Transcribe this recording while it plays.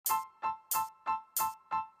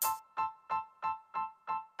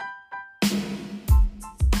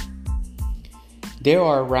There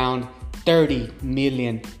are around 30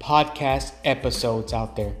 million podcast episodes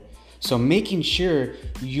out there. So making sure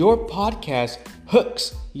your podcast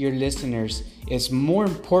hooks your listeners is more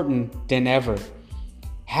important than ever.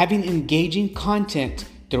 Having engaging content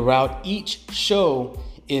throughout each show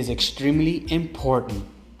is extremely important.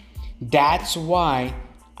 That's why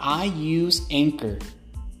I use Anchor.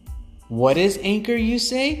 What is Anchor, you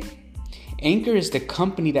say? Anchor is the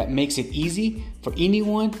company that makes it easy for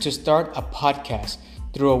anyone to start a podcast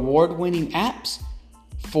through award-winning apps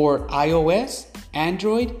for iOS,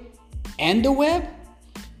 Android, and the web,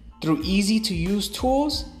 through easy-to-use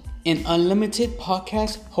tools and unlimited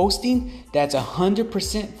podcast hosting that's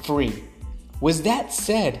 100% free. With that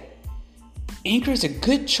said, Anchor is a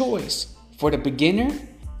good choice for the beginner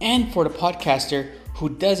and for the podcaster who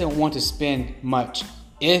doesn't want to spend much,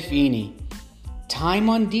 if any, time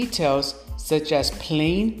on details such as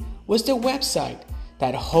playing with the website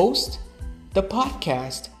that hosts the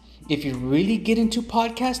podcast. If you really get into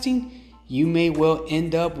podcasting, you may well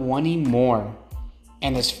end up wanting more,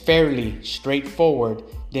 and it's fairly straightforward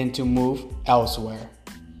than to move elsewhere.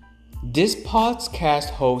 This podcast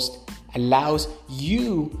host allows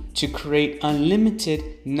you to create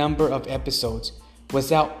unlimited number of episodes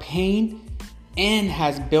without paying and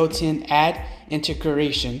has built-in ad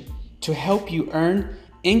integration to help you earn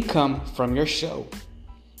income from your show.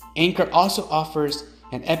 Anchor also offers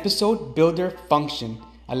an episode builder function,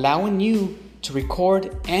 allowing you to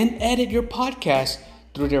record and edit your podcast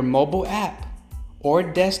through their mobile app or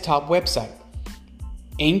desktop website.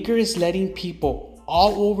 Anchor is letting people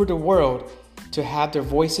all over the world to have their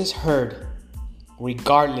voices heard,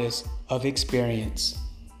 regardless of experience.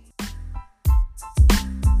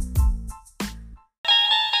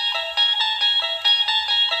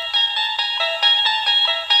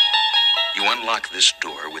 You unlock this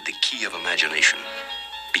door with the key of imagination.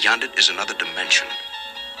 Beyond it is another dimension.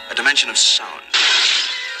 A dimension of sound.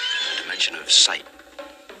 A dimension of sight.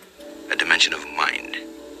 A dimension of mind.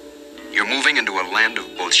 You're moving into a land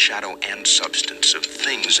of both shadow and substance, of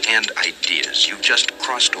things and ideas. You've just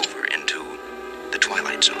crossed over into the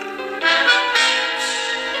Twilight Zone.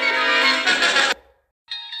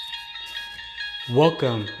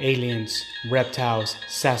 Welcome, aliens, reptiles,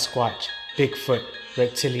 Sasquatch, Bigfoot,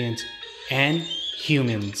 reptilians, and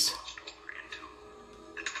humans.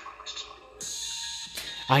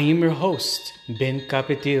 I am your host, Ben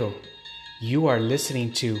Capetillo. You are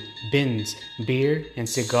listening to Ben's Beer and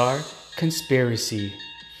Cigar Conspiracy.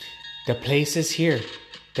 The place is here,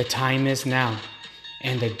 the time is now,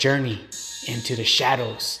 and the journey into the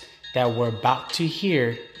shadows that we're about to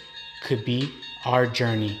hear could be our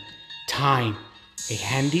journey. Time, a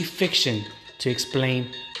handy fiction to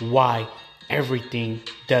explain why everything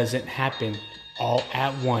doesn't happen all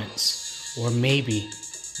at once. Or maybe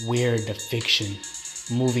we're the fiction,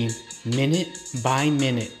 moving minute by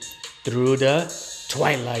minute through the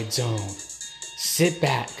Twilight Zone. Sit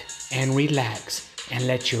back and relax and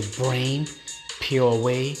let your brain peel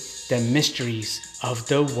away the mysteries of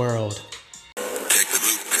the world. Take the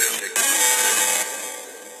blue pill.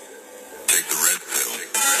 Take the red pill.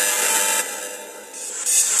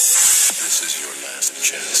 This is your last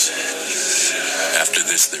chance. After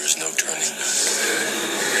this, there is no turning back.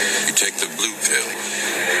 You take the blue pill.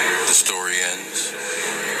 The story ends.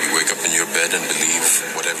 You wake up in your bed and believe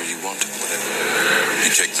whatever you want.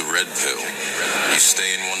 You take the red pill. You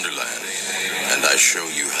stay in Wonderland. And I show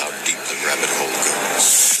you how deep the rabbit hole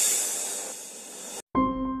goes.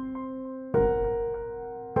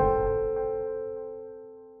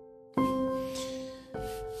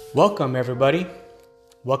 Welcome, everybody.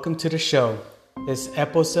 Welcome to the show. It's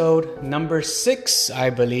episode number 6, I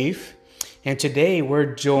believe. And today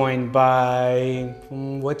we're joined by...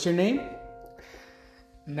 what's your name?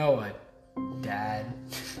 Noah, Dad.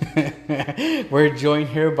 We're joined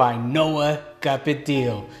here by Noah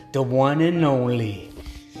Capetillo, the one and only.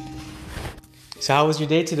 So how was your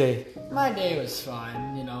day today? My day was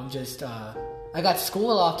fine, just, I got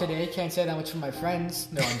school off today. Can't say that much for my friends.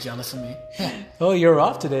 They're all jealous of me. Oh, you're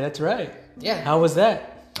off today, that's right. Yeah. How was that?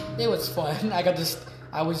 It was fun.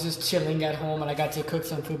 I was just chilling at home and I got to cook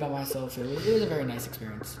some food by myself. It was a very nice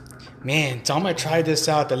experience. Man, so I'm going to try this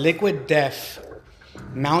out. The Liquid Death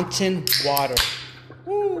Mountain Water.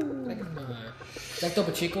 Like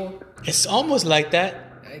Topo Chico? It's almost like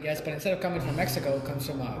that. I guess, but instead of coming from Mexico, it comes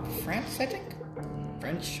from France, I think?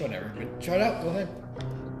 French, whatever. But try it out, go ahead.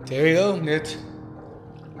 There you go. It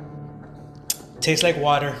tastes like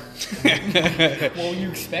water. What were you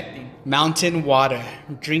expecting? Mountain water.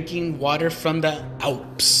 Drinking water from the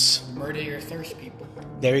Alps. Murder your thirst, people.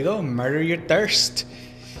 There you go. Murder your thirst.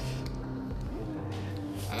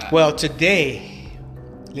 Well, today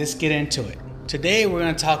let's get into it. Today we're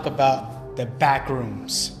going to talk about the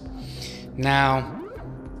Backrooms. Now,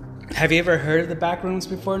 have you ever heard of the Backrooms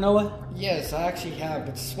before, Noah? Yes, I actually have.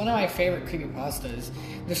 It's one of my favorite creepypastas.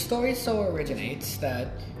 The story so originates that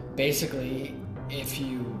basically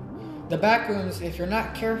the Backrooms, if you're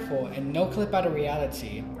not careful and no clip out of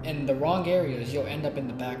reality in the wrong areas, you'll end up in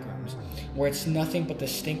the Backrooms, where it's nothing but the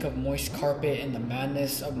stink of moist carpet and the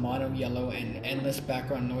madness of mono yellow and endless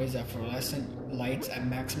background noise of fluorescent lights at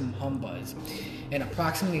maximum hum buzz, and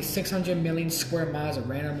approximately 600 million square miles of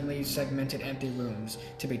randomly segmented empty rooms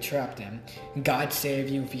to be trapped in. God save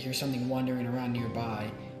you if you hear something wandering around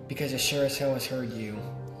nearby, because it sure as hell has heard you.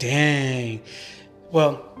 Dang.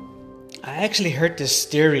 Well, I actually heard this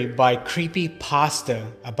theory by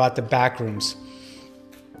Creepypasta about the Backrooms.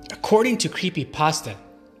 According to Creepypasta,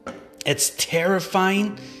 it's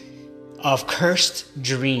terrifying of cursed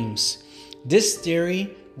dreams. This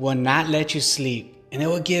theory will not let you sleep, and it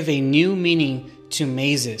will give a new meaning to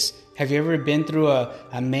mazes. Have you ever been through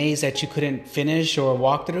a maze that you couldn't finish or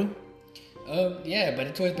walk through? Yeah, but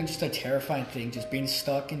it's always been just a terrifying thing, just being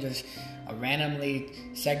stuck in just a randomly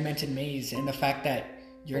segmented maze, and the fact that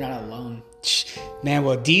you're not alone. Man,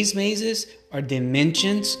 well, these mazes are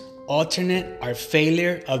dimensions, alternate, or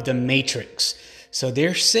failure of the Matrix. So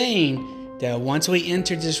they're saying that once we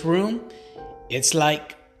enter this room, it's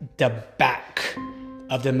like the back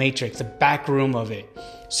of the Matrix, the back room of it.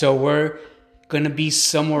 So we're going to be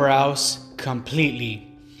somewhere else completely.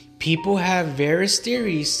 People have various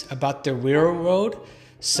theories about the real world.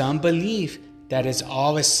 Some believe that it's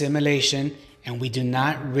all a simulation and we do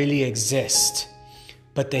not really exist.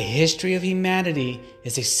 But the history of humanity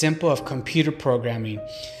is a symbol of computer programming.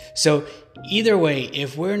 So either way,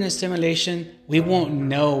 if we're in a simulation, we won't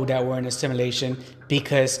know that we're in a simulation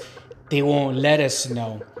because they won't let us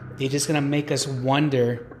know. They're just going to make us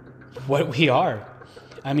wonder what we are.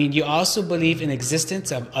 I mean, you also believe in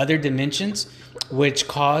existence of other dimensions, which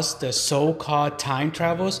cause the so-called time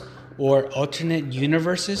travels or alternate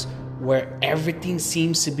universes where everything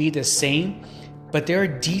seems to be the same. But there are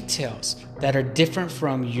details that are different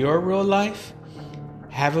from your real life.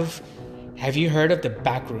 Have you heard of the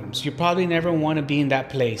Backrooms? You probably never want to be in that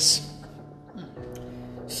place.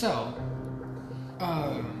 So,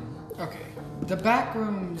 okay. The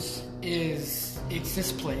Backrooms it's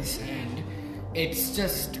this place, and it's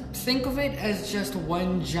just, think of it as just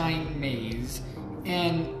one giant maze.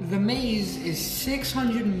 And the maze is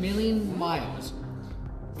 600 million miles.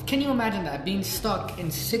 Can you imagine that? Being stuck in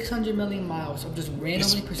 600 million miles of just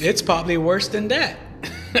randomly pursuing? It's probably worse than that.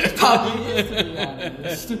 It probably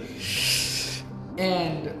is, to be honest.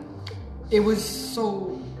 And it was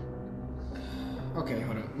so... Okay,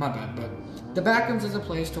 hold on. My bad. But the Backrooms is a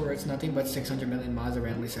place to where it's nothing but 600 million miles of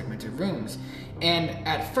randomly segmented rooms. And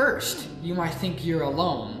at first, you might think you're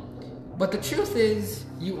alone. But the truth is,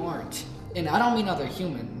 you aren't. And I don't mean other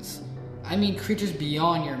humans. I mean creatures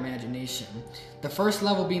beyond your imagination. The first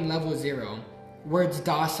level being level 0, where it's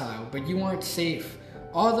docile, but you aren't safe.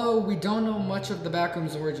 Although we don't know much of the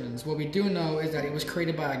Backrooms' origins, what we do know is that it was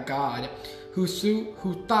created by a god who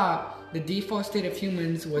thought the default state of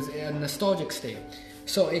humans was a nostalgic state.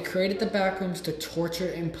 So it created the Backrooms to torture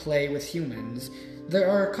and play with humans. There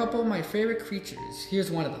are a couple of my favorite creatures.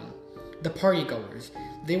 Here's one of them. The party goers.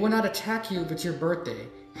 They will not attack you if it's your birthday.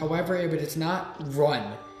 However, if it is not,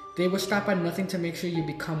 run. They will stop at nothing to make sure you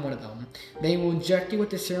become one of them. They will inject you with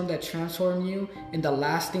the serum that transforms you, and the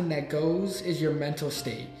last thing that goes is your mental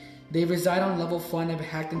state. They reside on level 1 and have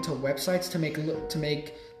hacked into websites to make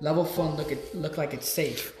level 1 look like it's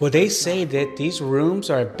safe. Well, they say that these rooms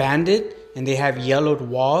are abandoned and they have yellowed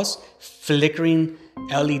walls, flickering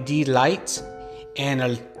LED lights, and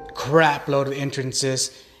a crap load of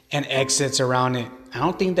entrances and exits around it. I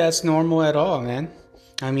don't think that's normal at all, man.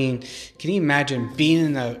 I mean, can you imagine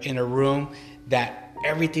being in a room that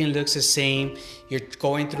everything looks the same? You're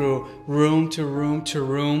going through room to room to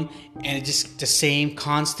room, and it's just the same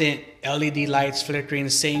constant LED lights flickering, the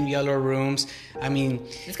same yellow rooms. I mean,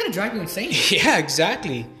 it's gonna drive you insane. Yeah,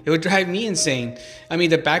 exactly. It would drive me insane. I mean,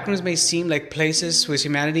 the Backrooms may seem like places with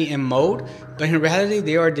humanity in mode, but in reality,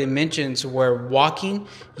 they are dimensions where walking,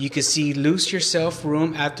 you can see lose yourself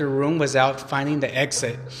room after room without finding the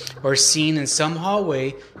exit, or seen in some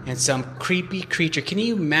hallway and some creepy creature. Can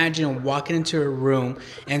you imagine walking into a room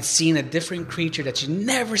and seeing a different creature that you've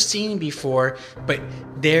never seen before, but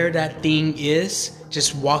there that thing is,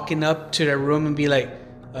 just walking up to the room and be like,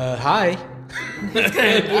 hi.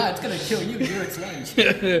 It's gonna kill you. You're its lunch.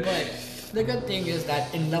 But the good thing is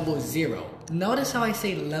that in level 0, Notice how I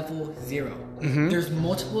say level 0. There's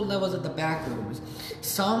multiple levels of the Backrooms.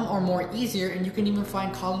 Some are more easier, and you can even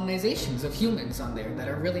find colonizations of humans on there that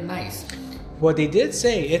are really nice. Well, they did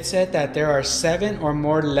say, it said that there are 7 or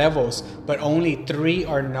more levels, but only 3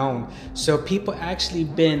 are known. So people actually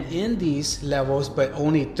been in these levels, but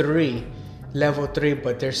only 3. Level 3,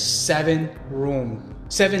 but there's 7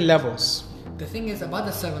 levels. The thing is about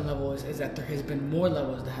the 7 levels is that there has been more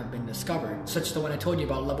levels that have been discovered, such as the one I told you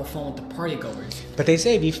about, level 4 with the party goers. But they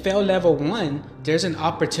say if you fail level 1, there's an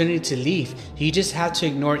opportunity to leave. You just have to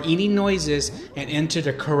ignore any noises and enter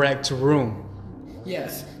the correct room.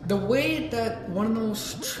 Yes, the way that one of the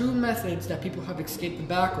most true methods that people have escaped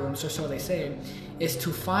the Backrooms, or so they say, is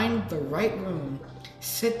to find the right room,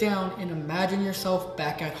 sit down and imagine yourself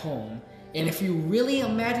back at home. And if you really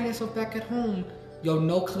imagine yourself back at home, you'll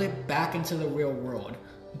no-clip back into the real world.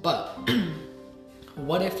 But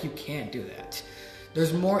what if you can't do that?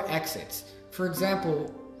 There's more exits. For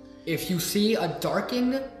example, if you see a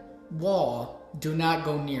darkened wall, do not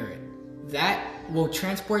go near it. That will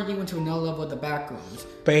transport you into another level of the Backrooms.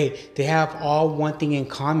 But hey, they have all one thing in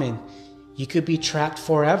common. You could be trapped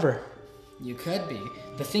forever. You could be.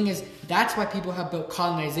 The thing is, that's why people have built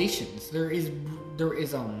colonizations. There is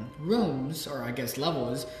rooms, or I guess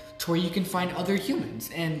levels, to where you can find other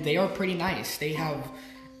humans, and they are pretty nice. They have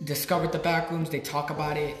discovered the Backrooms, they talk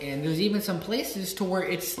about it, and there's even some places to where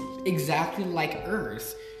it's exactly like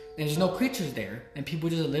Earth. And there's no creatures there, and people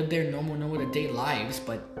just live their normal day lives,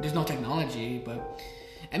 but there's no technology. But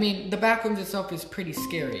I mean, the Backrooms itself is pretty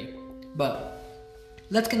scary. But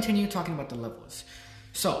let's continue talking about the levels.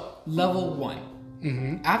 So, level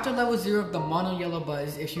 1. After level 0 of the mono yellow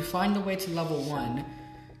buzz, if you find the way to level 1,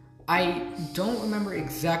 I don't remember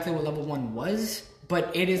exactly what level 1 was,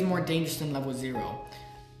 but it is more dangerous than level 0.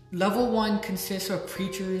 Level 1 consists of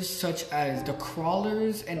creatures such as the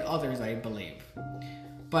crawlers and others, I believe.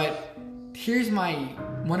 But here's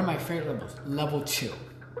one of my favorite levels, level 2.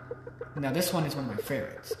 Now this one is one of my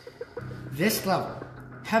favorites. This level,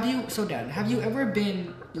 have you ever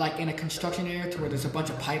been like in a construction area to where there's a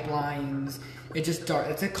bunch of pipelines? It's just dark.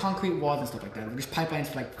 It's like concrete walls and stuff like that. There's pipelines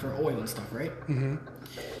for oil and stuff, right?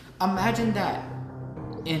 Imagine that,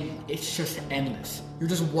 and it's just endless. You're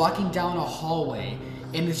just walking down a hallway,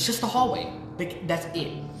 and it's just a hallway. Like, that's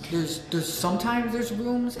it. Sometimes there's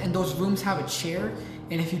rooms, and those rooms have a chair,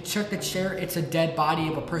 and if you check the chair, it's a dead body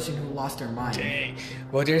of a person who lost their mind. Dang.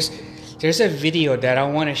 Well, there's a video that I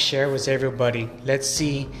want to share with everybody. Let's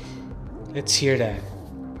hear that.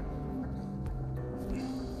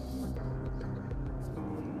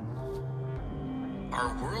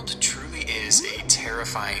 Our world truly is a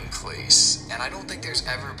terrifying place, and I don't think there's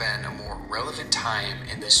ever been a more relevant time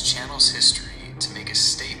in this channel's history to make a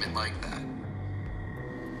statement like that.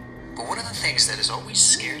 But one of the things that has always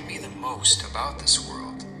scared me the most about this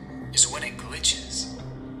world is when it glitches.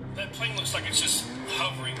 That plane looks like it's just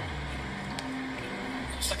hovering.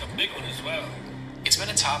 It's like a big one as well. It's been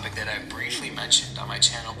a topic that I've briefly mentioned on my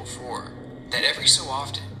channel before, that every so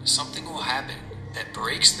often something will happen that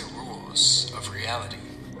breaks the rules of reality.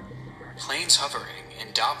 Planes hovering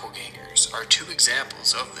and doppelgangers are 2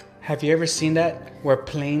 examples of them. Have you ever seen that? Where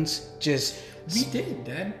planes just... We did,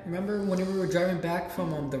 Dad. Remember whenever we were driving back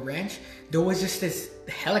from the ranch, there was just this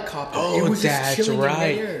helicopter. Oh, it was that's just chilling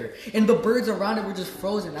right. in the air. And the birds around it were just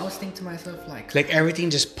frozen. I was thinking to myself, like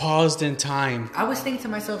everything just paused in time. I was thinking to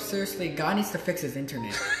myself, seriously, God needs to fix his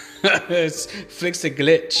internet. Fix the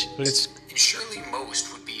glitch. And surely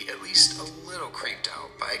most would be at least a little creeped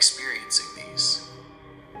out by experiencing these.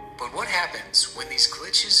 But what happens when these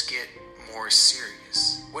glitches get more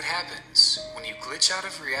serious? What happens when you glitch out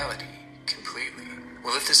of reality completely?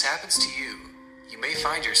 Well, if this happens to you, you may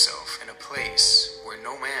find yourself in a place where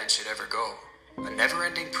no man should ever go. A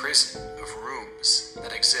never-ending prison of rooms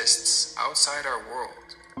that exists outside our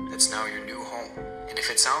world that's now your new home. And if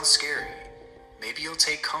it sounds scary, maybe you'll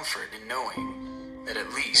take comfort in knowing that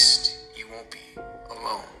at least you won't be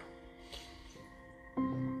alone.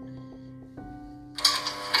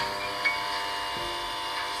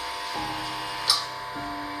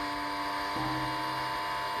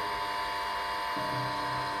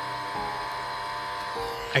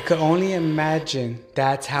 I could only imagine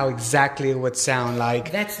that's how exactly it would sound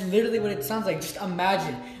like. That's literally what it sounds like. Just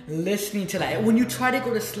imagine listening to that. When you try to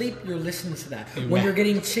go to sleep, you're listening to that. When you're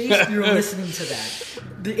getting chased, you're listening to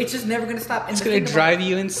that. It's just never going to stop. And it's going to drive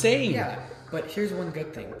you insane. Yeah, but here's one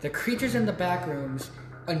good thing. The creatures in the Backrooms,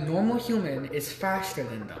 a normal human is faster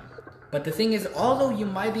than them. But the thing is, although you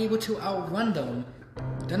might be able to outrun them,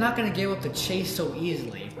 they're not going to give up the chase so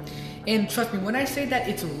easily. And trust me, when I say that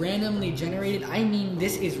it's randomly generated, I mean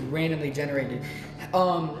this is randomly generated.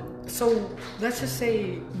 So let's just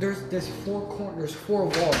say there's four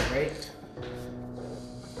walls, right?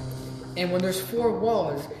 And when there's 4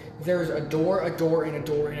 walls, there's a door, and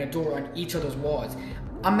a door on each of those walls.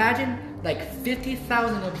 Imagine like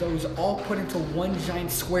 50,000 of those all put into one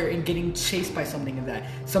giant square and getting chased by something in that.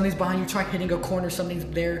 Something's behind you, try hitting a corner, something's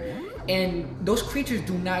there. And those creatures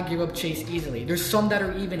do not give up chase easily. There's some that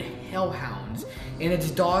are even hellhounds. And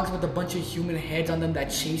it's dogs with a bunch of human heads on them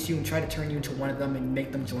that chase you and try to turn you into one of them and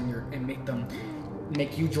make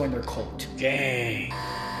you join their cult. Dang.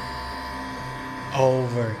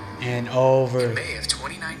 Over and over. In May of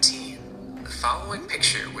 2019, the following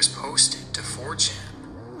picture was posted to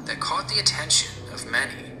 4chan that caught the attention of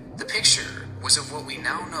many. The picture was of what we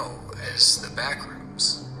now know as the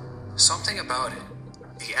Backrooms. Something about it,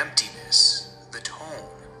 the emptiness, the tone,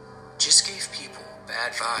 just gave people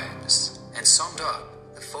bad vibes. And summed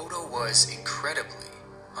up, the photo was incredibly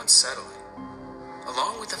unsettling.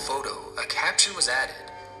 Along with the photo, a caption was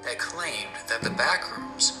added that claimed that the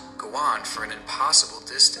Backrooms go on for an impossible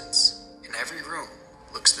distance, and every room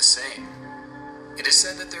looks the same. It is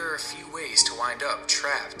said that there are a few ways to wind up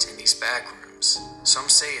trapped in these Backrooms. Some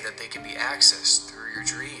say that they can be accessed through your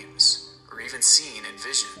dreams, or even seen in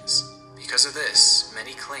visions. Because of this,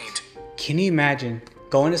 many claimed... Can you imagine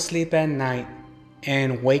going to sleep at night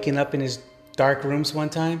and waking up in his dark rooms one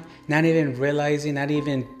time, not even realizing, not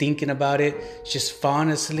even thinking about it, just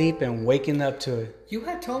falling asleep and waking up to it? You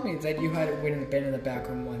had told me that you had been in the back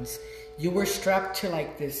room once. You were strapped to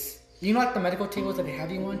like this, you know, like the medical tables that they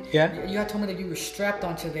have you on? Yeah. You had told me that you were strapped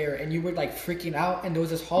onto there and you were like freaking out, and there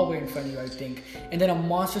was this hallway in front of you, I think. And then a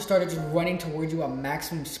monster started just running towards you at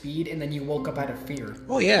maximum speed, and then you woke up out of fear.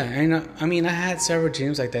 Oh yeah, and I mean, I had several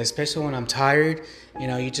dreams like that, especially when I'm tired. You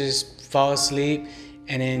know, you just fall asleep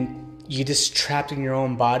and then you're just trapped in your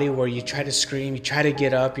own body where you try to scream, you try to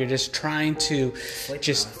get up, you're just trying to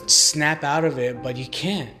snap out of it, but you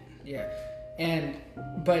can't. Yeah,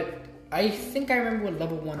 but I think I remember what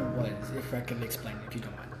level 1 was, if I can explain it, if you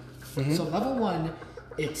don't mind. Mm-hmm. So level 1,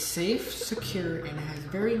 it's safe, secure, and has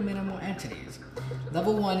very minimal entities.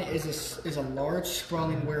 Level 1 is a large,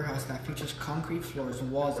 sprawling warehouse that features concrete floors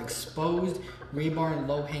and walls exposed, rebar, and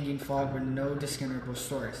low-hanging fog with no discernible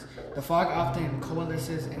source. The fog often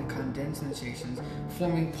coalesces in condensations,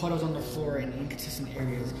 forming puddles on the floor in inconsistent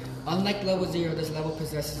areas. Unlike level 0, this level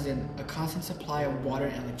possesses a constant supply of water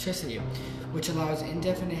and electricity, which allows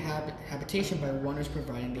indefinite habitation by runners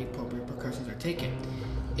providing the appropriate precautions are taken.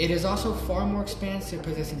 It is also far more expansive,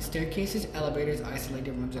 possessing staircases, elevators,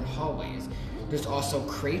 isolated rooms, and hallways. There's also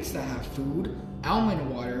crates that have food, almond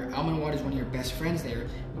water is one of your best friends there,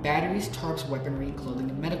 batteries, tarps, weaponry, clothing,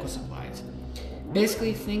 and medical supplies.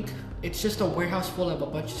 Basically, think it's just a warehouse full of a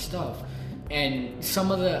bunch of stuff. And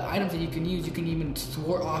some of the items that you can use, you can even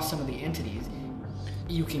thwart off some of the entities.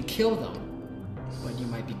 You can kill them, but you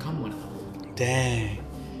might become one of them. Dang.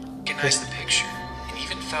 Recognized the picture and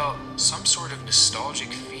even felt some sort of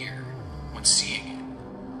nostalgic fear when seeing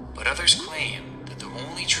it. But others claim that the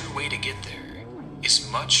only true way to get there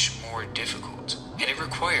is much more difficult, and it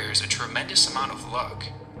requires a tremendous amount of luck,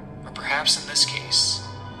 or perhaps in this case,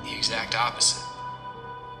 the exact opposite.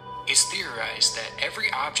 It's theorized that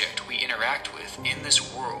every object we interact with in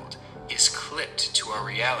this world is clipped to our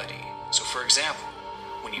reality. So for example,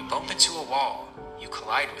 when you bump into a wall, you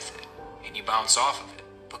collide with it, and you bounce off of it.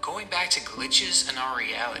 But going back to glitches in our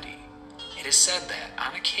reality, it is said that,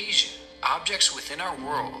 on occasion, objects within our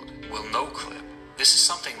world will no-clip. This is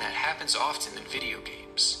something that happens often in video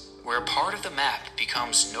games, where a part of the map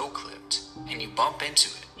becomes no-clipped, and you bump into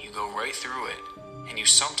it, you go right through it, and you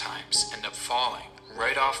sometimes end up falling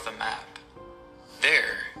right off the map.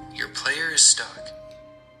 There, your player is stuck.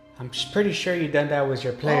 I'm pretty sure you've done that with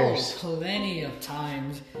your players. Oh, plenty of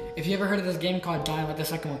times. If you ever heard of this game called Dying Light, the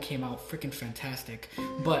second one came out, freaking fantastic.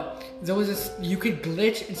 But there was this, you could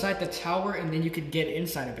glitch inside the tower and then you could get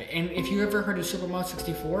inside of it. And if you ever heard of Super Mario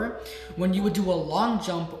 64, when you would do a long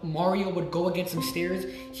jump, Mario would go against some stairs,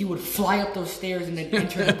 he would fly up those stairs and then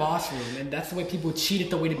enter the boss room. And that's the way people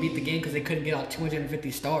cheated the way to beat the game, because they couldn't get out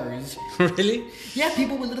 250 stars. Really? Yeah,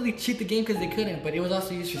 people would literally cheat the game because they couldn't. But it was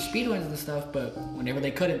also used for speedruns and stuff, but whenever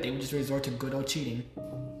they couldn't, they would just resort to good old cheating.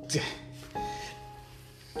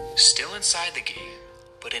 Still inside the game,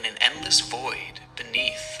 but in an endless void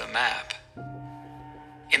beneath the map.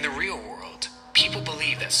 In the real world, people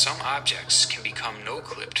believe that some objects can become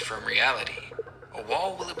no-clipped from reality. A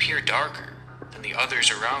wall will appear darker than the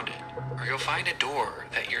others around it, or you'll find a door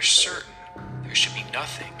that you're certain there should be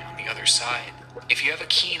nothing on the other side. If you have a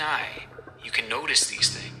keen eye, you can notice these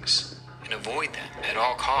things and avoid them at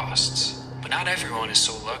all costs. But not everyone is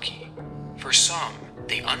so lucky. For some,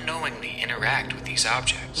 They unknowingly interact with these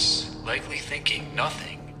objects, likely thinking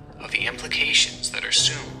nothing of the implications that are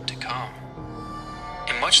soon to come.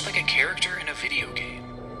 And much like a character in a video game,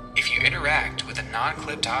 if you interact with a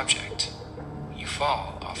non-clipped object, you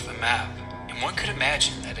fall off the map. And one could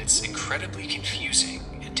imagine that it's incredibly confusing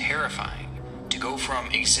and terrifying to go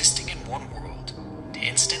from existing in one world to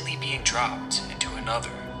instantly being dropped into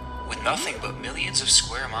another, with nothing but millions of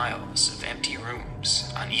square miles of empty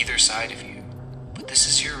rooms on either side of you. But this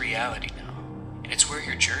is your reality now, and it's where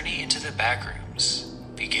your journey into the backrooms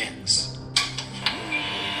begins.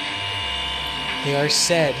 There are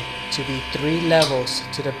said to be 3 levels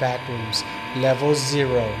to the backrooms. Level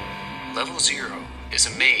 0. Level 0 is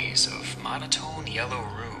a maze of monotone yellow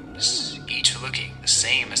rooms, each looking the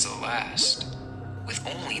same as the last, with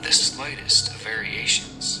only the slightest of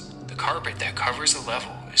variations. The carpet that covers the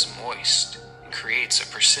level is moist and creates a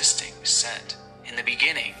persisting scent. In the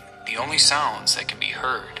beginning, the only sounds that can be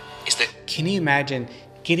heard is the... Can you imagine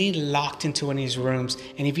getting locked into one of these rooms,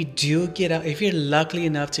 and if you do get out, if you're lucky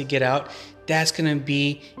enough to get out, that's gonna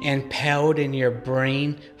be impaled in your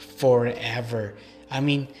brain forever. I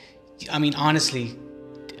mean, honestly,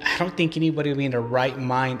 I don't think anybody will be in the right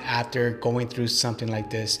mind after going through something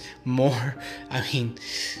like this. Am I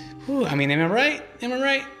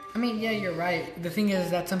right? I mean, yeah, you're right. The thing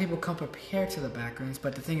is that some people come prepared to the backrooms,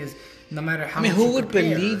 but the thing is, no matter how much who would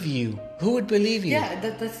believe you? Who would believe you? Yeah,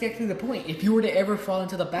 that's actually the point. If you were to ever fall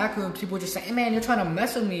into the backrooms, people would just say, hey man, you're trying to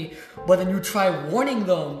mess with me. But then you try warning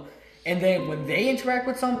them, and then when they interact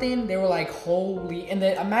with something, they were like, holy... And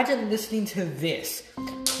then imagine listening to this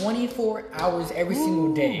 24 hours every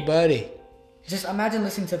single day. Buddy. Just imagine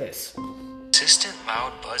listening to this. Persistent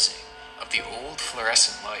loud buzzing of the old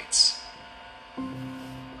fluorescent lights.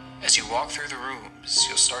 As you walk through the rooms,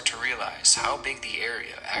 you'll start to realize how big the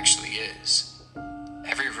area actually is.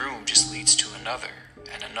 Every room just leads to another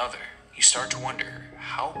and another. You start to wonder,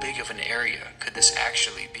 how big of an area could this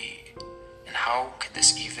actually be? And how could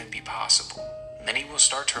this even be possible? Many will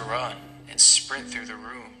start to run and sprint through the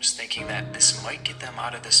rooms, thinking that this might get them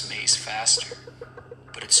out of this maze faster.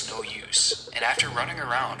 But it's no use. And after running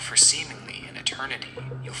around for seemingly an eternity,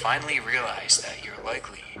 you'll finally realize that you're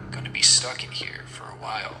likely going to be stuck in here for a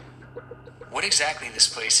while. What exactly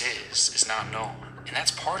this place is not known, and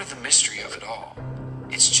that's part of the mystery of it all.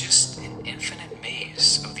 It's just an infinite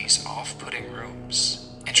maze of these off-putting rooms,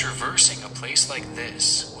 and traversing a place like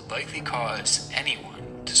this would likely cause anyone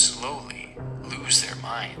to slowly lose their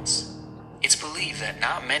minds. It's believed that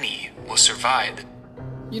not many will survive.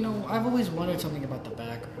 You know, I've always wondered something about the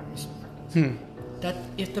backrooms. That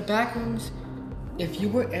if you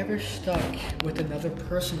were ever stuck with another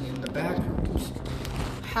person in the backrooms,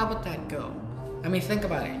 how would that go? I mean, think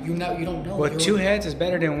about it. You don't know. Well, 2 heads is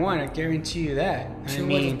better than 1. I guarantee you that. Two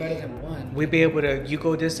heads is better than 1. We'd be able to. You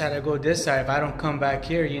go this side, I go this side. If I don't come back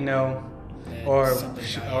here, or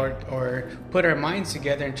put our minds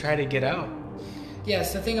together and try to get out.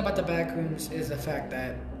 Yes, the thing about the backrooms is the fact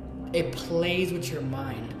that it plays with your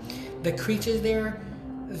mind. The creatures there,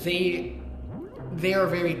 they are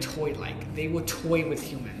very toy-like. They will toy with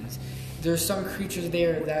humans. There's some creatures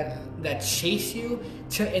there that chase you,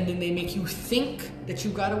 and then they make you think that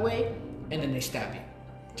you got away, and then they stab you.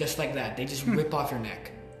 Just like that. They just rip off your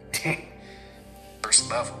neck. First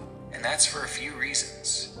level, and that's for a few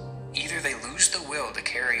reasons. Either they lose the will to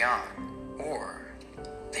carry on, or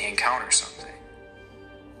they encounter something.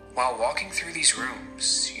 While walking through these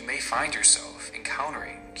rooms, you may find yourself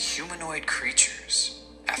encountering humanoid creatures.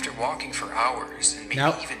 After walking for hours and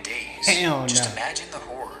maybe even days, just imagine the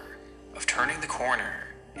horror of turning the corner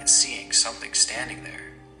and seeing something standing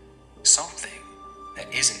there. Something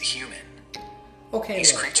that isn't human. Okay.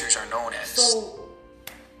 These creatures are known as... So,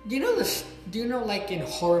 do you know this? Do you know, like in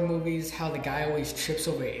horror movies, how the guy always trips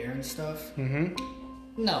over air and stuff? Mm-hmm.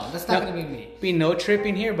 No, that's not gonna be me. Be no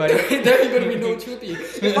tripping here, buddy. There ain't gonna be no tripping.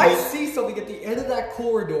 If I see something at the end of that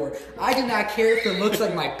corridor, I do not care if it looks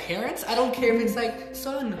like my parents. I don't care if it's like,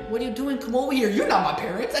 son, what are you doing? Come over here. You're not my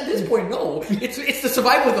parents. At this point, no. It's the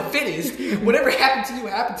survival of the fittest. Whatever happened to you,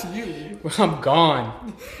 happened to you. I'm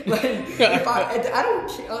gone. Like, if I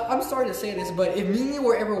don't. I'm sorry to say this, but if me and you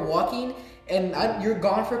were ever walking and you're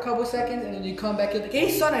gone for a couple seconds, and then you come back, you're like,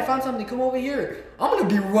 hey son, I found something, come over here. I'm gonna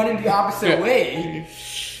be running the opposite way.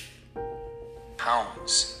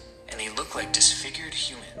 Hounds, and they look like disfigured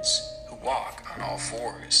humans who walk on all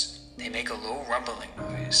fours. They make a low rumbling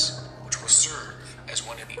noise, which will serve as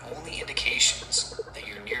one of the only indications that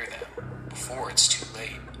you're near them before it's too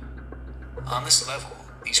late. On this level,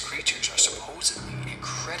 these creatures are supposedly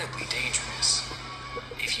incredibly dangerous.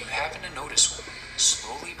 If you happen to notice one,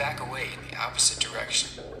 slowly back away in the opposite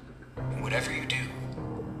direction. And whatever you do,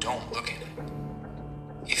 don't look at it.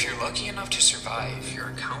 If you're lucky enough to survive your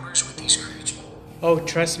encounters with these creatures, Oh,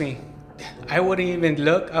 trust me. I wouldn't even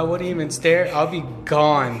look. I wouldn't even stare. I'll be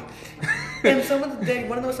gone. And some of the,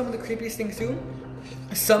 want to know some of the creepiest things too?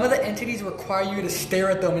 Some of the entities require you to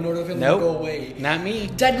stare at them in order for them Nope. to go away. Not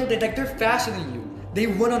me. Dad, no, they're faster than you. They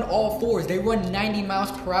run on all fours. They run 90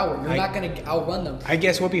 miles per hour. You're not going to outrun them. I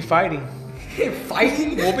guess we'll be fighting.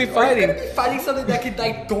 Fighting? We'll be fighting. Are you gonna be fighting something that could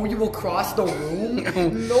like throw you across the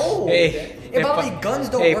room? No. Hey, And by the way, guns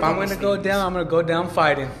don't Hey, work if I'm on gonna these go things. down, I'm gonna go down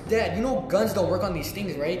fighting. Dad, you know guns don't work on these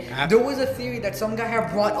things, right? I- There was a theory that some guy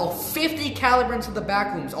had brought a 50 caliber into the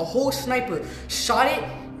back rooms, a whole sniper, shot it,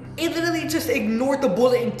 it literally just ignored the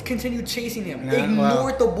bullet and continued chasing him. Nah,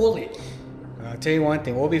 Ignored the bullet. I'll tell you one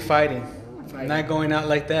thing, we'll be fighting. I'm not going out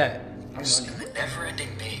like that. in the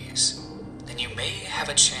never-ending maze, then you may have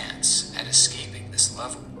a chance at escaping this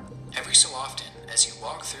level. Every so often, as you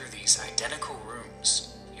walk through these identical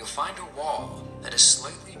rooms, you'll find a wall that is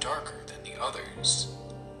slightly darker than the others.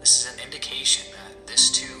 This is an indication that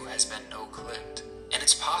this too has been no-clipped, and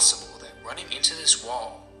it's possible that running into this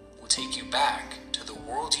wall will take you back to the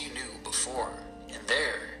world you knew before, and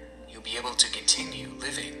there you'll be able to continue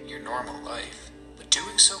living your normal life. But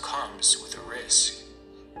doing so comes with a risk.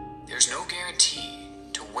 There's no guarantee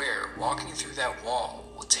to where walking through that wall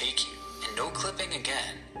will take you, and no clipping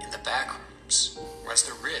again in the backrooms runs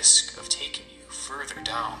the risk of taking you further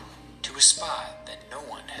down to a spot that no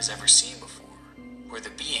one has ever seen before, where the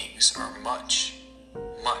beings are much,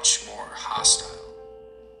 much more hostile.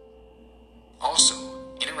 Also,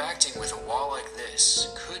 interacting with a wall like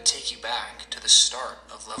this could take you back to the start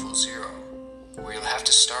of level 0, where you'll have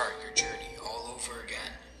to start your journey all over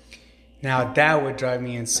again. Now that would drive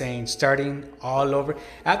me insane. Starting all over.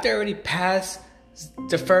 After I already passed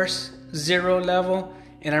the first 0 level,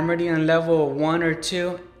 and I'm already on level 1 or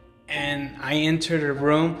 2, and I entered a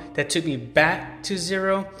room that took me back to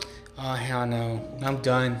 0. Oh, hell no. I'm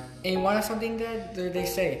done. And you want something that they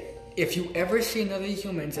say? If you ever see another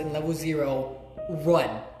humans in level 0,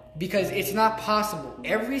 run. Because it's not possible.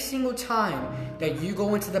 Every single time that you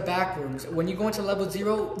go into the back rooms, when you go into level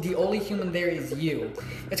 0, the only human there is you.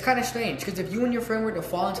 It's kind of strange, because if you and your friend were to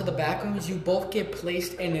fall into the back rooms, you both get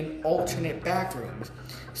placed in an alternate back rooms.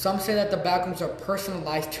 Some say that the back rooms are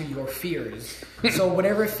personalized to your fears. So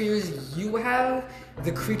whatever fears you have,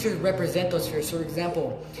 the creatures represent those fears. So for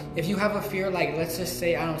example, if you have a fear like, let's just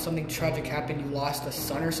say, I don't know, something tragic happened, you lost a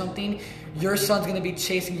son or something, your son's going to be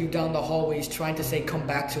chasing you down the hallways trying to say, come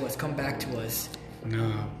back to us, come back to us. No.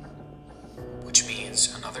 Which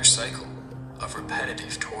means another cycle of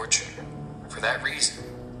repetitive torture. For that reason,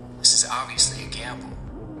 this is obviously a gamble,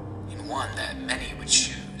 and one that many would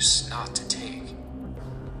choose not to take.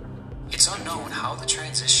 It's unknown how the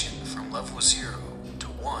transition from level 0 to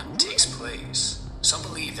 1 takes place. Some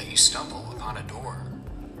believe that you stumble upon a door,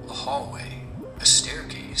 a hallway, a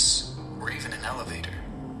staircase, or even an elevator,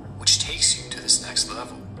 which takes you to this next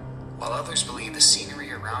level, while others believe the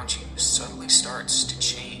scenery around you suddenly starts to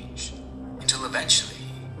change, until eventually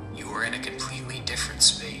you are in a completely different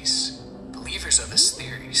space. Believers of this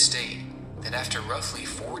theory state that after roughly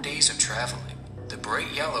 4 days of traveling, the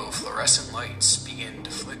bright yellow fluorescent lights begin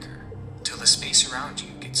to flicker, until the space around you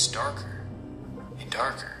gets darker and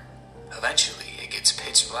darker. Eventually, it gets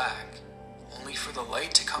pitch black, only for the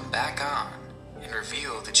light to come back on and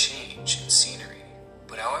reveal the change in scenery.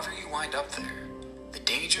 But however you wind up there, the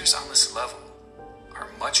dangers on this level are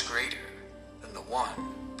much greater than the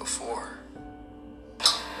one before.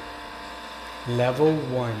 Level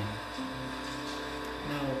 1.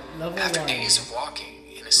 Now, level After 1. days of walking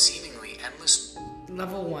in a seemingly endless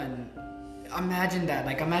Level 1. Imagine that.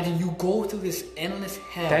 Like, imagine you go through this endless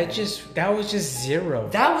hell. That was just 0.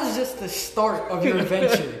 That was just the start of your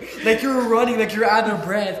adventure. Like, you're running, like you're out of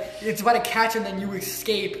breath. It's about to catch and then you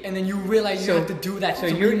escape, and then you realize you have to do that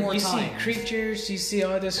 3 more you times. see creatures, you see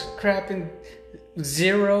all this crap in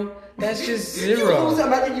 0. That's just You 0.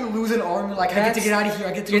 imagine you lose an arm, you're like, I get to get out of here,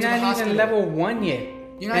 I get to go to the You're not hospital. even level 1 yet.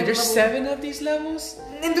 You're not And even there's level- 7 of these levels?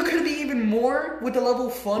 And there could be even more with the level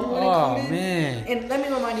fun one Oh, included. man. And let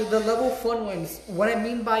me remind you, the level fun ones, what I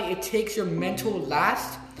mean by it takes your mental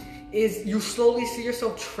last is you slowly see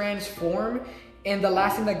yourself transform, and the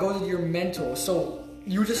last thing that goes is your mental. So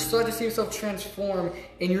you just start to see yourself transform,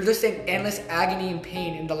 and you're just in endless agony and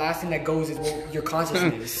pain, and the last thing that goes is your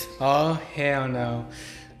consciousness. Oh, hell no.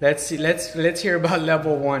 Let's see. Let's hear about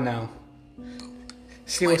level 1 now.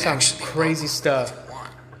 See what might some actually crazy welcome stuff. level 1,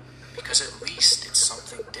 because at least it's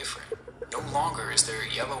something different. No longer is there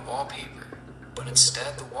yellow wallpaper, but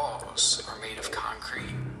instead the walls are made of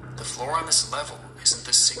concrete. The floor on this level isn't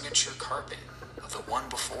the signature carpet of the one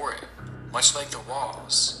before it, Much like the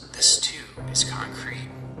walls, this too is concrete.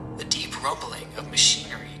 The deep rumbling of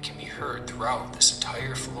machinery can be heard throughout this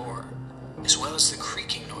entire floor, as well as the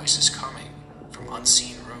creaking noises coming from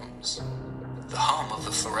unseen rooms. The hum of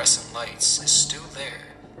the fluorescent lights is still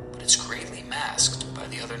there, but it's greatly masked by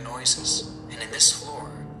the other noises. And in this floor,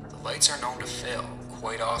 the lights are known to fail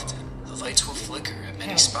quite often. The lights will flicker at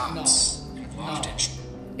many spots. No.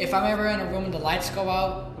 If I'm ever in a room and the lights go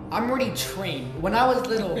out, I'm already trained. When I was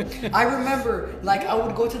little, I remember, like, I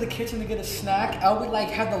would go to the kitchen to get a snack. I would, like,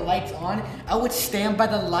 have the lights on. I would stand by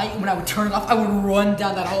the light. When I would turn it off, I would run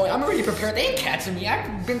down that hallway. I'm already prepared. They ain't catching me.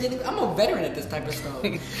 I'm a veteran at this type of stuff.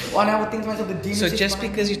 And I would think to myself, the demons. So just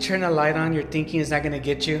because you turn a light on, you're thinking it's not going to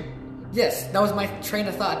get you? Yes, that was my train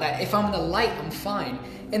of thought, that if I'm in the light, I'm fine.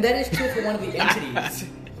 And that is true for one of the entities.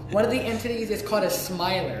 One of the entities is called a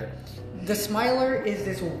smiler. The smiler is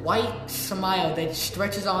this white smile that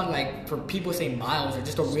stretches on, like, for people say miles, or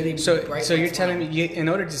just a really bright. So you're smile. telling me, in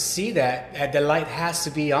order to see that, the light has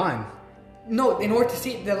to be on. No, in order to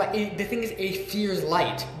see the light, the thing is, it fears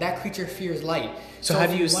light. That creature fears light. So how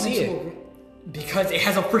do you see it? Because it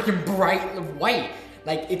has a freaking bright white.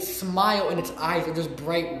 Like, its smile and its eyes are just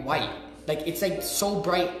bright white. Like, it's like so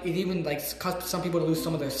bright, it even like causes some people to lose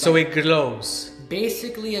some of their sight. So it glows.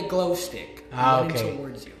 Basically a glow stick running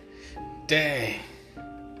towards you. Dang.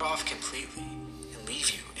 Off completely and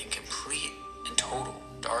leave you in complete and total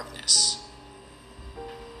darkness.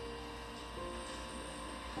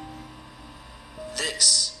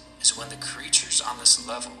 This is when the creatures on this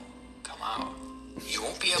level come out. You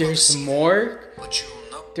won't be able to see more? but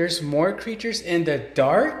you'll know. There's more creatures in the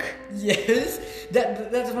dark? Yes,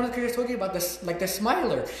 that's one of the creatures talking about. This, like the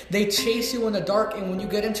smiler, they chase you in the dark, and when you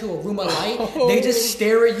get into a room of light, they just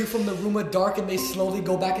stare at you from the room of dark, and they slowly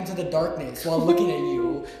go back into the darkness while looking at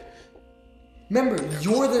you. Remember,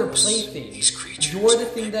 you're their plaything. These creatures, you're the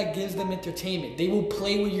thing that gives them entertainment. They will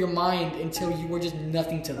play with your mind until you are just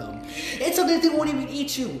nothing to them. And sometimes they won't even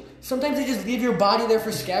eat you. Sometimes they just leave your body there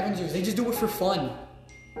for scavengers. They just do it for fun.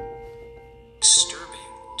 Disturbing,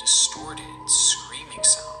 distorted, screaming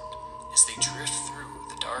sound as they drift through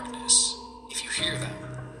the darkness. If you hear them,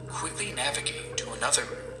 quickly navigate to another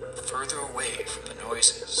room further away from the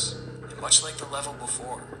noises. And much like the level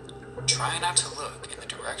before, try not to look in the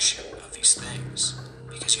direction of these things,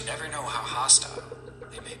 because you never know how hostile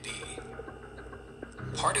they may be.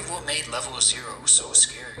 Part of what made Level 0 so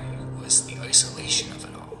scary was the isolation of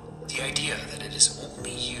it all. The idea that it is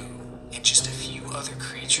only you and just a few other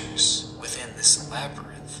creatures within this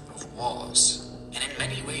labyrinth of walls. And in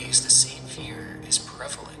many ways, the same fear is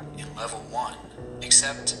prevalent in Level 1,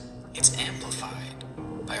 except it's amplified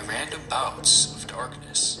by random bouts of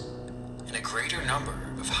darkness and a greater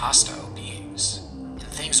number of hostile beings. And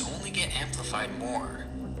things only get amplified more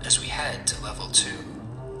as we head to Level 2,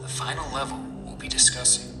 the final level we'll be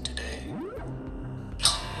discussing today.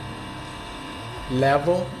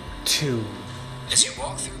 Level 2. As you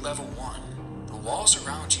walk through Level 1, the walls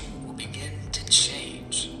around you will begin to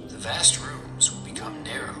change. The vast rooms will become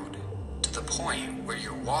narrowed to the point where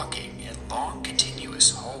you're walking in long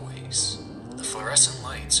continuous hallways. The fluorescent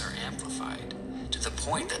lights are amplified to the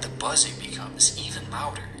point that the buzzing becomes even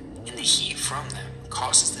louder, and the heat from them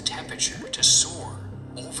causes the temperature to soar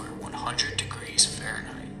over 100 degrees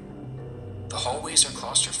Fahrenheit. The hallways are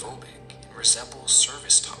claustrophobic and resemble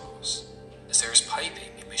service tunnels, as there is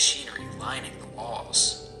piping and machinery lining the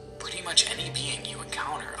walls. Pretty much any being you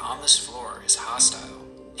encounter on this floor is hostile,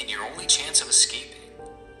 and your only chance of escaping,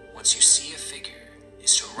 once you see a figure,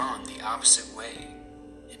 is to run the opposite way,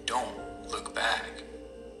 and don't look back.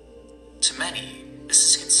 To many, this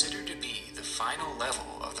is considered to be the final level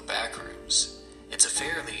of the Backrooms. It's a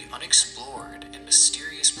fairly unexplored and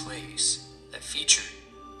mysterious place that featured.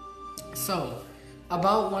 So,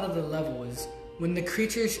 about one of the levels, when the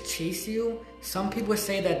creatures chase you, some people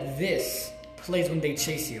say that this plays when they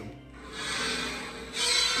chase you.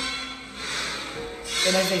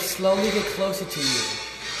 And as they slowly get closer to you,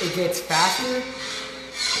 it gets faster.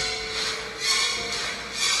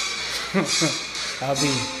 I'll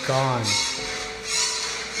be gone.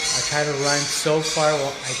 I try to run so far,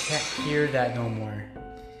 well, I can't hear that no more.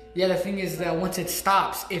 Yeah, the thing is that once it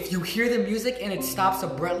stops, if you hear the music and it stops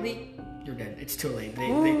abruptly, you're dead. It's too late.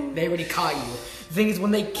 They already caught you. The thing is,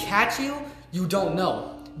 when they catch you, you don't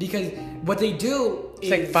know. Because what they do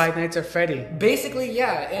is... It's like Five Nights at Freddy. Basically,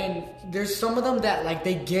 yeah. And there's some of them that, like,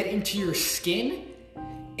 they get into your skin.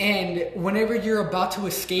 And whenever you're about to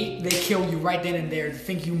escape, they kill you right then and there. The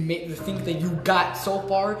thing that you got so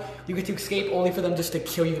far, you get to escape only for them just to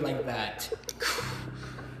kill you like that.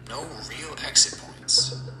 No real exit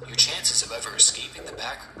points. Your chances of ever escaping the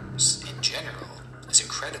Backrooms, in general, is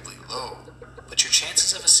incredibly low, but your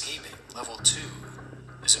chances of escaping level 2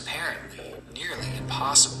 is apparently nearly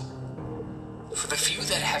impossible. For the few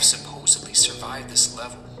that have supposedly survived this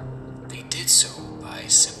level, they did so by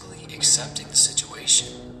simply accepting the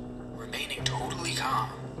situation, remaining totally calm,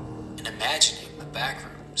 and imagining the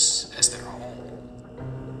backrooms as their home.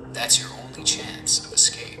 That's your only chance of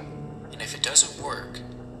escape, and if it doesn't work,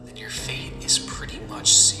 then your fate is pretty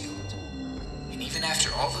much sealed. And even after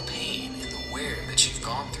all the pain and the wear that you've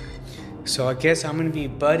gone through, So I guess I'm gonna be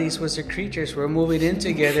buddies with the creatures. We're moving in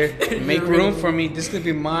together. Make room for me. This could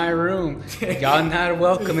be my room. Y'all not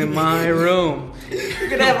welcome in my room. You're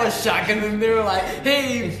gonna have a shotgun and they're like,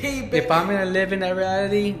 hey, Ben. If I'm gonna live in that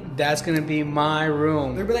reality, that's gonna be my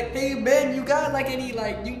room. They'll be like, hey, Ben, you got like any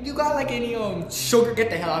sugar?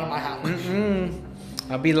 Get the hell out of my house.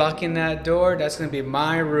 I'll be locking that door. That's gonna be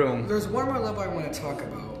my room. There's one more level I want to talk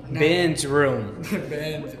about. Ben's room.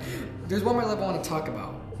 Ben's. There's one more level I want to talk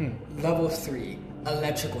about. Level 3,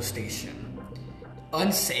 electrical station.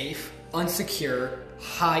 Unsafe, unsecure,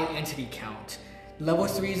 high entity count. Level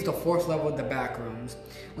 3 is the 4th level of the backrooms.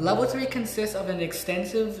 Level 3 consists of an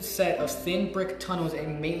extensive set of thin brick tunnels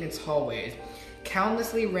and maintenance hallways.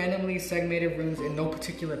 Countlessly randomly segmented rooms in no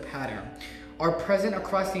particular pattern are present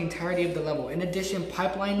across the entirety of the level. In addition,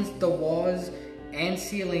 pipelines the walls and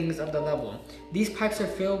ceilings of the level. These pipes are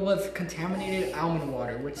filled with contaminated almond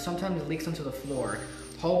water, which sometimes leaks onto the floor.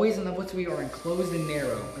 Hallways in level 3 are enclosed and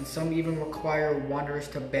narrow, and some even require wanderers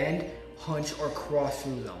to bend, hunch, or cross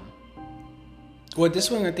through them. Well,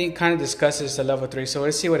 this one I think kind of discusses the level 3, so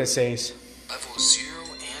let's see what it says. level 0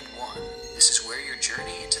 and 1, this is where your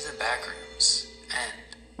journey into the backrooms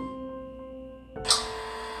end.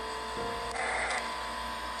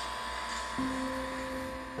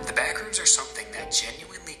 The backrooms are something that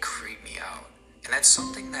genuinely creep me out, and that's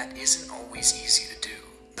something that isn't always easy to do.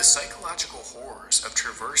 The psychological horrors of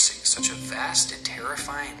traversing such a vast and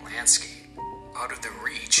terrifying landscape out of the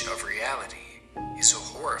reach of reality is a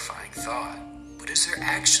horrifying thought. But is there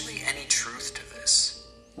actually any truth to this?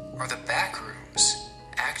 Are the backrooms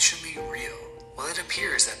actually real? Well, it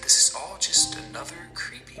appears that this is all just another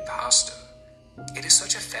creepypasta. It is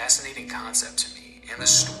such a fascinating concept to me, and the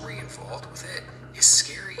story involved with it is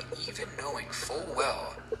scary even knowing full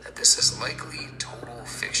well that this is likely total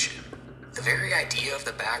fiction. The very idea of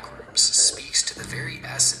the backrooms speaks to the very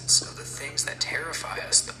essence of the things that terrify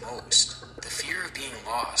us the most. The fear of being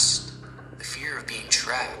lost, the fear of being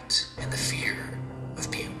trapped, and the fear of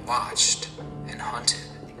being watched and hunted.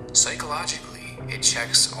 Psychologically, it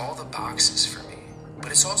checks all the boxes for me.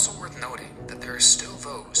 But it's also worth noting that there are still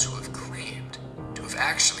those who have claimed to have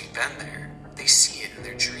actually been there. They see it in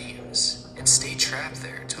their dreams and stay trapped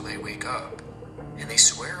there till they wake up. And they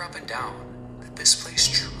swear up and down that this place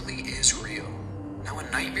truly is real. Now, a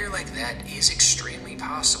nightmare like that is extremely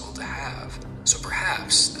possible to have, so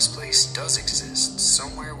perhaps this place does exist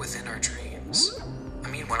somewhere within our dreams. I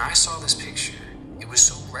mean, when I saw this picture, it was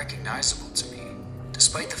so recognizable to me,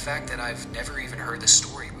 despite the fact that I've never even heard the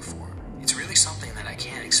story before. It's really something that I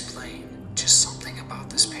can't explain. Just something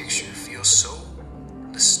about this picture feels so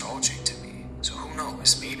nostalgic to me. So who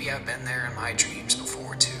knows, maybe I've been there in my dreams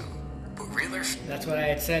before too. That's what I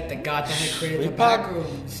had said, the God that had created the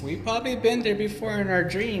backrooms. We've probably been there before in our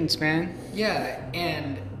dreams, man. Yeah,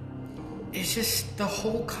 and it's just the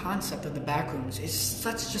whole concept of the backrooms is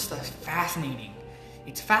such just a fascinating.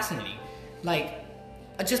 It's fascinating. Like,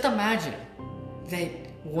 just imagine that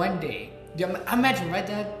one day. Imagine, right,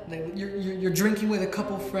 Dad? Like you're drinking with a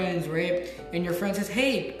couple friends, right? And your friend says,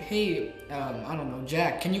 "Hey, I don't know,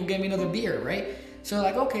 Jack, can you get me another beer?" Right? So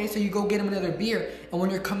like, okay, so you go get him another beer, and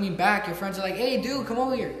when you're coming back, your friends are like, "Hey, dude, come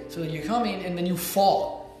over here." So you come in, and then you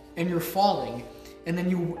fall, and you're falling, and then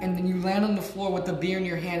you land on the floor with the beer in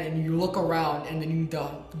your hand, and you look around, and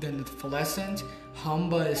then the fluorescent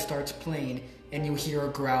humbuzz starts playing, and you hear a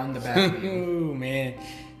growl in the back of you. Ooh, man.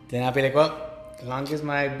 Then I'll be like, well, as long as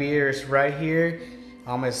my beer is right here,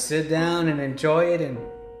 I'm gonna sit down and enjoy it and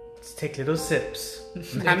just take little sips.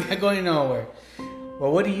 I'm not going nowhere.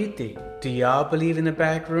 Well, what do you think? Do y'all believe in the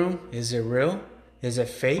back room? Is it real? Is it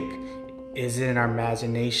fake? Is it in our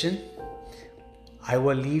imagination? I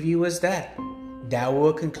will leave you as that. That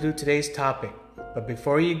will conclude today's topic. But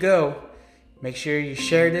before you go, make sure you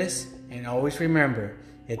share this and always remember,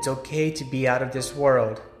 it's okay to be out of this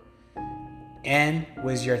world. And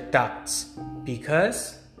with your thoughts,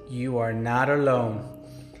 because you are not alone.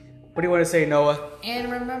 What do you want to say, Noah?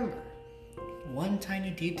 And remember, one tiny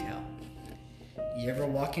detail. You ever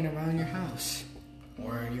walking around your house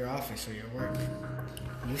or your office or your work,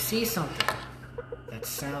 you see something that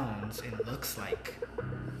sounds and looks like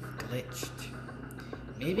glitched.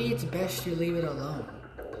 maybe it's best you leave it alone.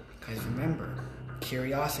 Because remember,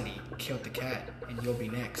 curiosity killed the cat, and you'll be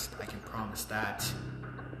next. I can promise that.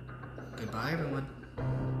 Goodbye, everyone.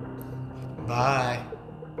 Bye.